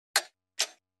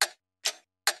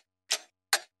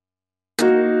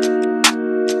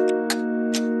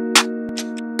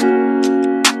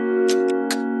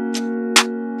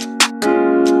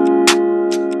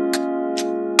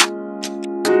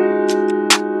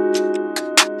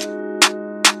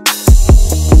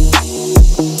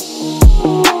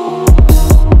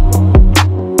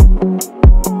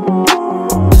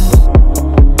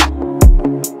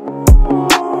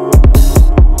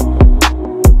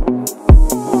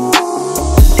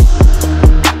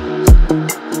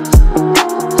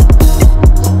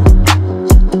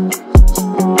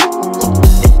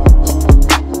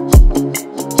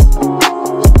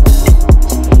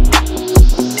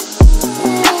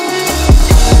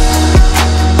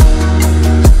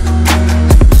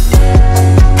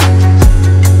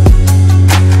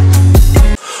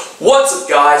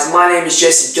name is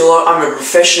Jesse Gillo. I'm a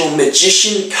professional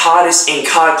magician, cardist, and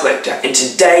card collector, and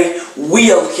today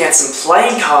we are looking at some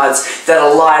playing cards that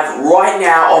are live right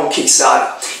now on Kickstarter.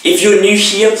 If you're new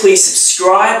here, please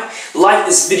subscribe, like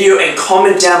this video, and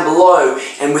comment down below.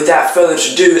 And without further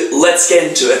ado, let's get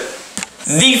into it.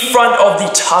 The front of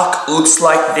the tuck looks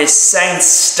like this, saying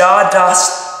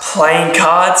StarDust playing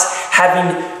cards,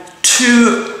 having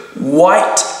two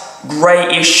white,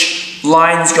 greyish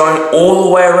lines going all the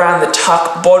way around the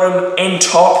tuck, bottom and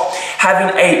top,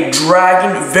 having a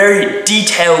dragon, very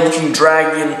detailed looking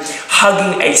dragon,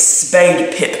 hugging a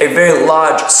spade pip, a very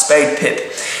large spade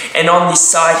pip. And on this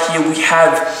side here we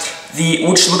have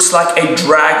which looks like a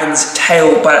dragon's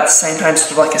tail, but at the same time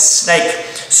sort of like a snake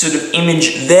sort of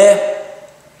image there.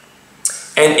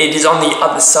 And it is on the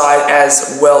other side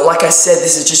as well. Like I said,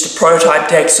 this is just a prototype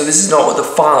deck, so this is not what the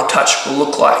final touch will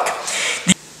look like.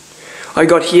 I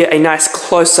got here a nice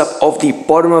close-up of the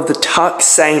bottom of the tuck,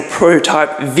 saying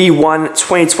Prototype V1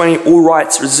 2020, all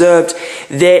rights reserved.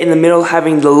 There in the middle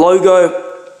having the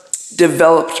logo,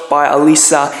 developed by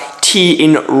Alisa T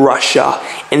in Russia.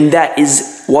 And that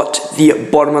is what the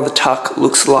bottom of the tuck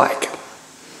looks like.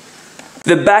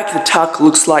 The back of the tuck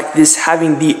looks like this,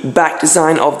 having the back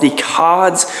design of the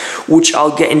cards, which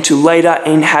I'll get into later,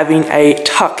 and having a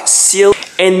tuck seal.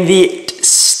 And the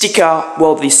sticker,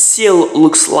 well, the seal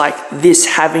looks like this,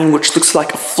 which looks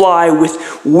like a fly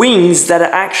with wings that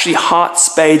are actually hearts,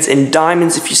 spades, and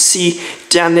diamonds. If you see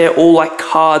down there, all like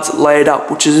cards laid up,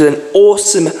 which is an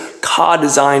awesome card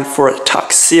design for a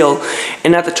tuck seal.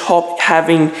 And at the top,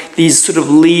 having these sort of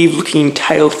leaf looking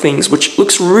tail things, which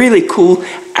looks really cool,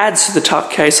 adds to the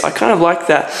tuck case. I kind of like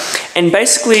that. And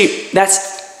basically,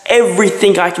 that's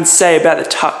everything I can say about the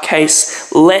tuck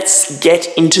case. Let's get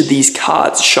into these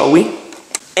cards, shall we?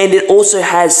 And it also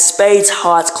has spades,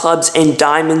 hearts, clubs, and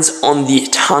diamonds on the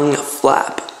tongue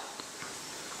flap.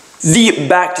 The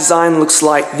back design looks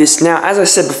like this. Now, as I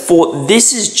said before,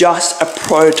 this is just a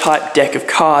prototype deck of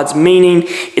cards, meaning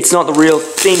it's not the real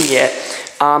thing yet.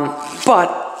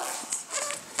 But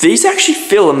these actually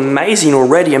feel amazing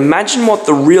already. Imagine what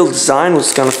the real design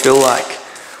was going to feel like.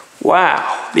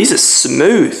 Wow, these are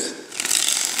smooth.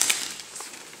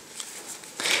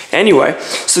 Anyway,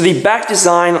 so the back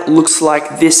design looks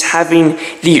like this, having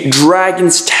the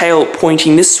dragon's tail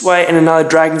pointing this way and another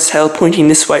dragon's tail pointing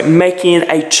this way, making it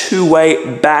a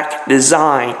two-way back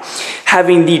design.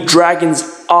 Having the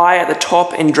dragon's eye at the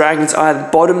top and dragon's eye at the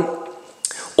bottom,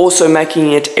 also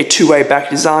making it a two-way back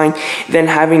design. Then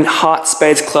having hearts,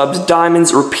 spades, clubs,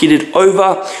 diamonds repeated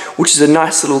over, which is a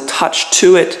nice little touch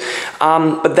to it.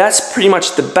 But that's pretty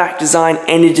much the back design,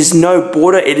 and it is no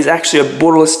border. It is actually a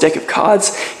borderless deck of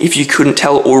cards, if you couldn't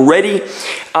tell already.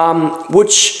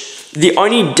 Which the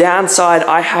only downside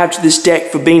I have to this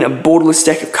deck for being a borderless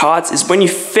deck of cards is when you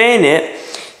fan it,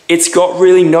 it's got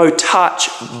really no touch,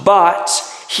 but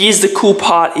here's the cool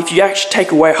part: if you actually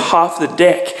take away half the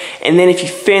deck, and then if you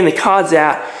fan the cards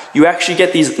out, you actually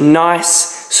get these nice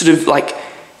sort of like,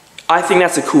 I think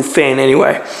that's a cool fan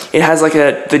anyway. It has like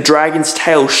the dragon's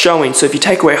tail showing, so if you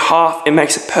take away half, it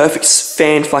makes a perfect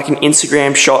fan for like an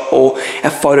Instagram shot or a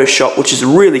photo shot, which is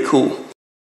really cool.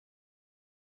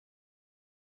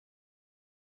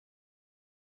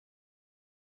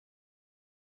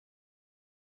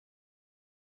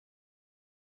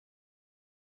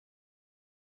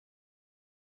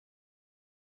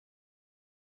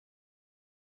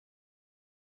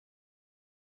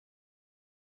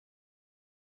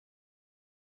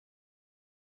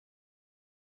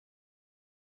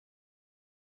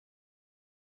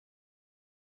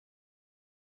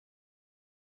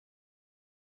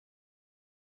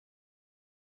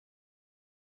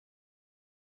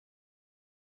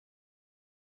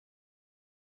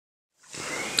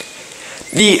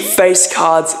 The face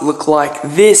cards look like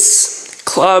this: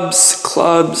 clubs,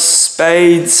 clubs,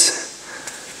 spades.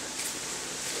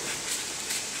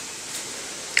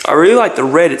 I really like the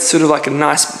red. It's sort of like a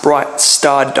nice bright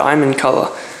star diamond color.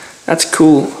 That's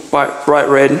cool, bright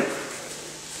red. And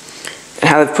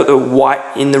how they've put the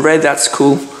white in the red, that's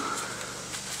cool.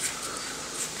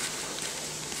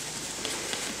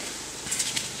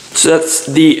 So that's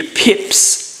the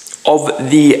pips of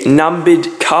the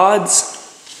numbered cards.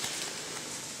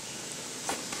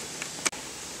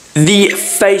 The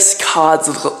face cards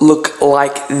look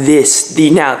like this.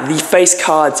 Now, the face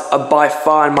cards are by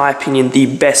far, in my opinion, the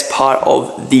best part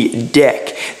of the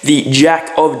deck. The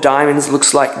Jack of Diamonds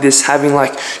looks like this, having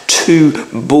like two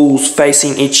bulls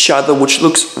facing each other, which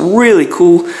looks really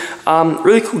cool.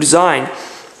 Really cool design.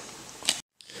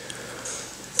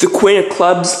 The Queen of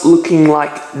Clubs looking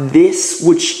like this,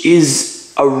 which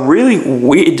is a really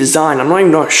weird design. I'm not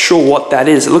even sure what that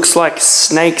is. It looks like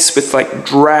snakes with like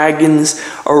dragons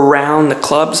around the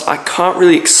clubs. I can't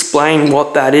really explain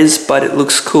what that is, but it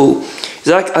looks cool. It's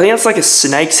like, I think it's like a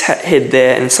snake's head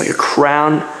there, and it's like a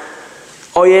crown.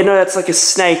 Oh yeah, no, that's like a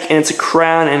snake, and it's a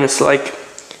crown, and it's like,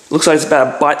 looks like it's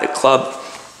about to bite the club.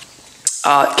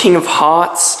 King of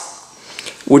Hearts,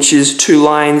 which is two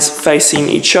lions facing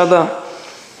each other,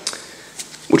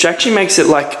 which actually makes it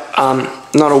like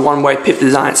not a one-way pip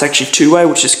design. It's actually two-way,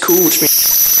 which is cool, which means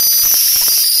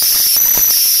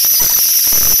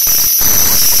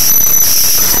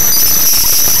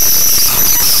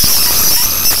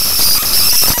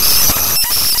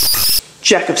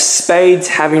Jack of Spades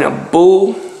having a bull.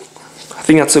 I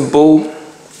think that's a bull.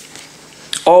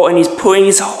 Oh, and he's putting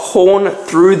his horn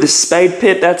through the spade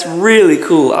pip. That's really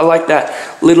cool. I like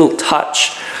that little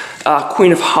touch.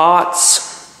 Queen of Hearts.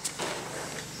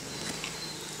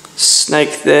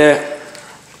 Snake there.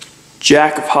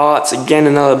 Jack of Hearts, again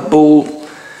another bull.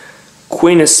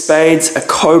 Queen of Spades, a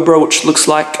cobra, which looks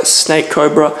like a snake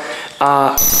cobra.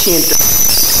 King of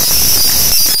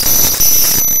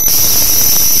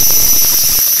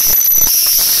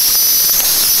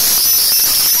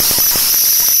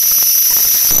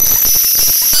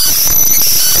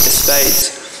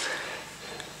Spades.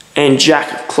 And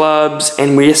Jack of Clubs,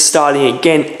 and we're starting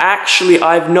again. Actually,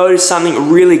 I've noticed something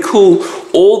really cool.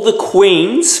 All the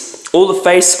queens, all the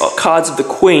face cards of the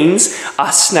queens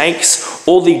are snakes,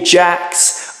 all the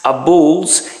jacks are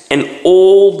bulls, and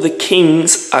all the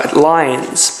kings are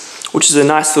lions, which is a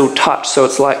nice little touch. So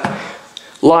it's like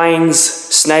lions,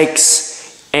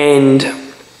 snakes, and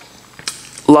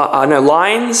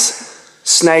lions,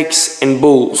 snakes, and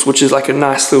bulls, which is like a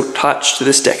nice little touch to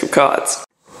this deck of cards.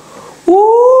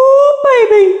 Ooh,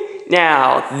 baby!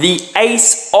 Now, the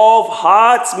Ace of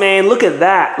Hearts, man, look at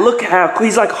that. Look how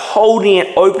he's like holding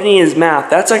it, opening his mouth.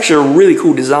 That's actually a really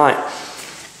cool design.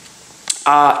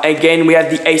 Again, we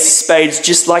have the Ace of Spades,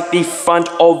 just like the front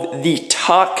of the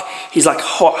tuck. He's like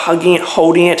hugging it,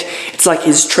 holding it. It's like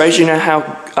his treasure. You know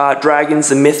how dragons,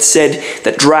 the myth said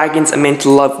that dragons are meant to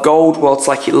love gold? Well, it's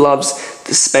like he loves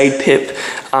the spade pip.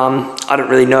 I don't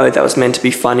really know. That was meant to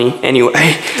be funny. Anyway,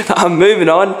 moving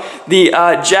on. The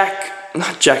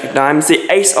Jack of Diamonds,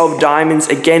 the Ace of Diamonds,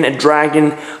 again a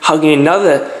dragon hugging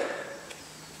another.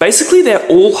 Basically, they're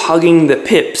all hugging the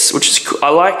pips, which is cool.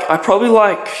 I probably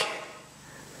like.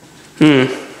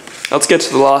 Let's get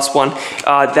to the last one.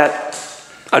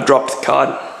 I dropped the card.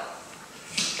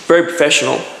 Very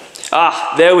professional.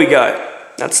 There we go.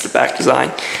 That's the back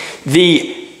design.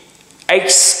 The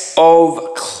Ace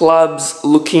of Clubs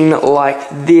looking like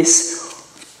this.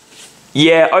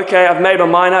 Yeah, okay, I've made my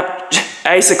mind up.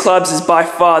 Ace of Clubs is by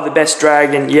far the best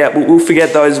dragon. Yeah, we'll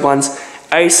forget those ones.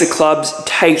 Ace of Clubs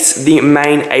takes the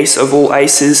main ace of all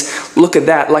aces. Look at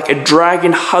that, like a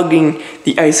dragon hugging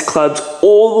the Ace of Clubs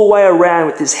all the way around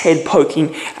with his head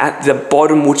poking at the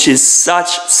bottom, which is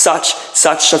such a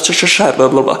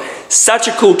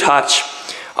cool touch.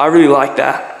 I really like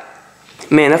that.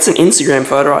 Man, that's an Instagram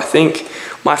photo, I think.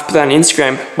 Might have to put that on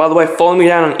Instagram. By the way, follow me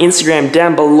down on Instagram.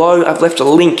 Down below, I've left a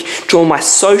link to all my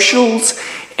socials.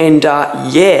 And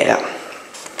yeah.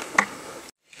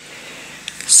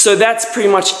 So that's pretty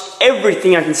much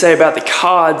everything I can say about the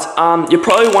cards. You're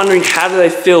probably wondering, how do they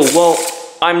feel? Well,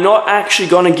 I'm not actually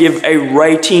going to give a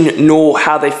rating nor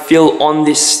how they feel on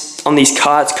these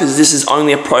cards, because this is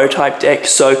only a prototype deck,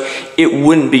 so it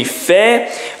wouldn't be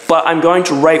fair. But I'm going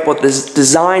to rate what the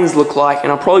designs look like,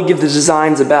 and I'll probably give the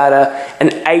designs about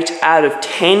an 8 out of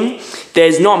 10.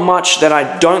 There's not much that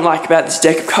I don't like about this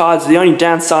deck of cards. The only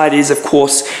downside is, of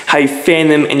course, how you fan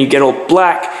them and you get all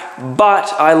black.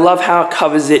 But I love how it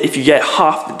covers it if you get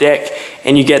half the deck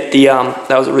and you get the,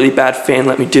 that was a really bad fan,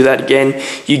 let me do that again.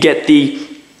 You get the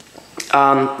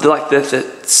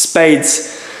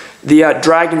spades, the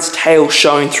dragon's tail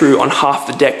showing through on half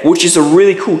the deck, which is a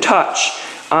really cool touch.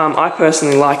 I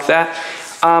personally like that.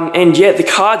 And yeah, the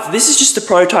cards, this is just a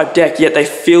prototype deck, yet they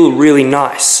feel really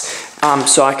nice.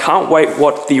 So I can't wait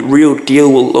what the real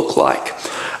deal will look like.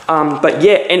 But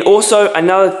yeah, and also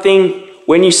another thing,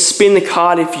 when you spin the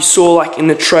card, if you saw like in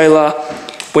the trailer,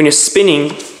 when you're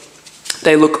spinning,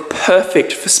 they look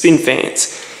perfect for spin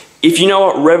fans. If you know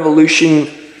what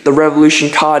the Revolution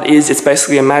card is, it's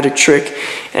basically a magic trick,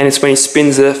 and it's when he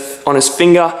spins it on his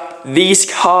finger. These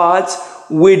cards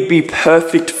would be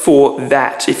perfect for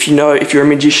that. If you're a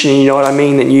magician and you know what I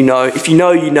mean, then you know. If you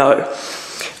know, you know.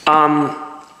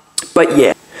 But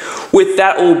yeah. With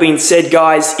that all being said,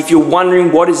 guys, if you're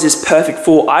wondering what is this perfect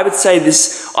for, I would say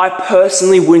this, I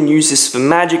personally wouldn't use this for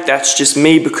Magic. That's just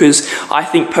me, because I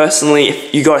think personally,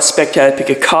 if you got a spectator pick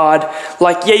a card,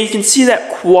 like, yeah, you can see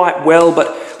that quite well,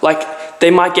 but like they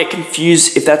might get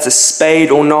confused if that's a spade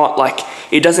or not. Like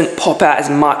it doesn't pop out as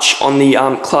much on the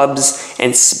clubs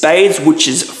and spades, which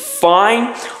is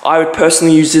fine. I would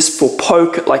personally use this for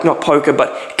poker, like not poker,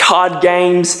 but card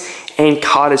games and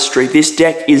cardistry. This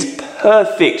deck is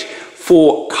perfect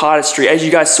for cardistry. As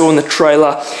you guys saw in the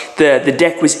trailer, the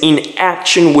deck was in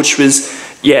action, which was,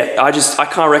 yeah, I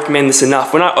can't recommend this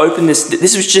enough. When I opened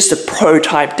this was just a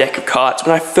prototype deck of cards.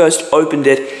 When I first opened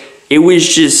it,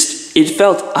 it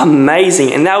felt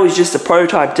amazing, and that was just a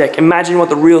prototype deck. Imagine what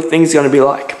the real thing's gonna be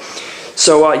like.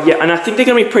 So yeah, and I think they're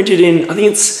gonna be printed in, I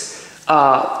think it's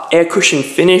air cushion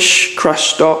finish,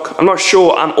 crushed stock. I'm not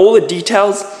sure. All the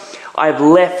details, I've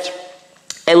left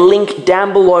a link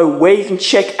down below where you can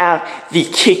check out the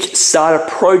Kickstarter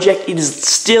project. It is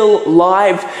still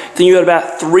live. I think you got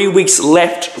about 3 weeks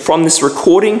left from this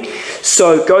recording.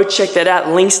 So go check that out.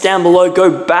 Links down below.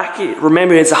 Go back.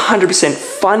 Remember, it's 100%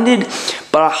 funded,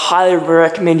 but I highly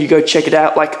recommend you go check it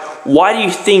out. Like, why do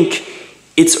you think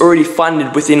it's already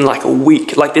funded within like a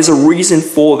week? Like, there's a reason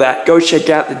for that. Go check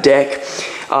out the deck.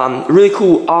 Really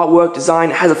cool artwork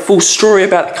design. It has a full story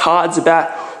about the cards,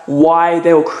 about why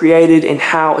they were created and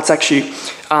how it's actually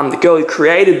the girl who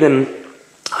created them,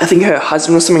 I think her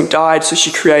husband or something died, so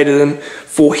she created them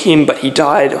for him, but he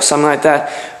died or something like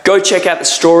that. Go check out the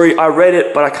story. I read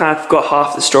it, but I kind of forgot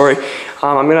half the story.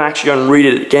 I'm going to actually go and read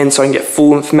it again so I can get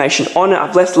full information on it.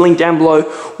 I've left a link down below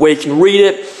where you can read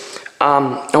it.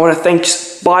 I want to thank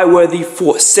Buyworthy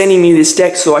for sending me this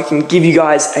deck so I can give you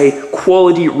guys a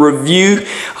quality review.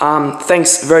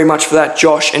 Thanks very much for that,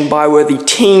 Josh and Buyworthy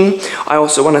team. I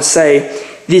also want to say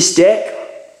this deck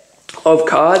of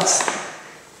cards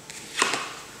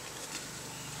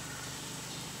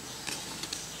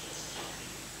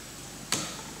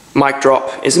mic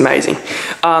drop is amazing.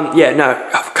 Yeah, no,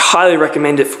 I highly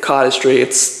recommend it for cardistry.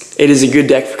 It is a good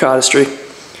deck for cardistry.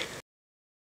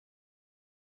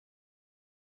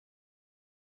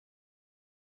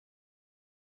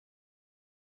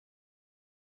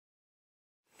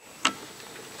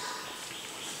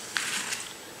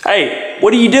 Hey,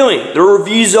 what are you doing? The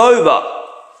review's over.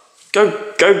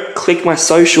 Go click my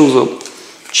socials or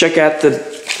check out the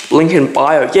link in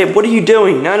bio. Yeah, what are you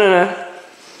doing? No.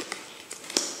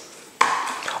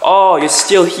 Oh, you're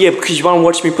still here because you want to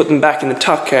watch me put them back in the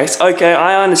tuck case. Okay,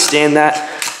 I understand that.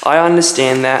 I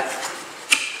understand that.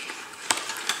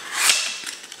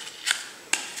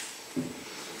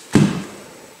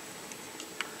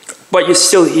 But you're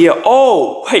still here.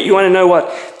 Oh, wait, you want to know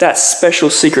what that special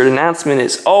secret announcement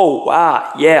is? Oh,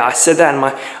 wow. Yeah, I said that in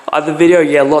my other video.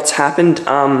 Yeah, lots happened.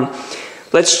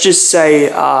 Let's just say,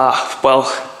 well,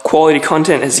 quality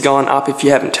content has gone up if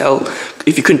you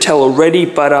couldn't tell already.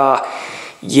 But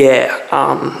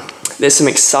yeah, there's some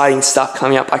exciting stuff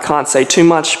coming up. I can't say too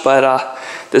much, but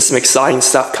there's some exciting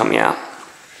stuff coming out.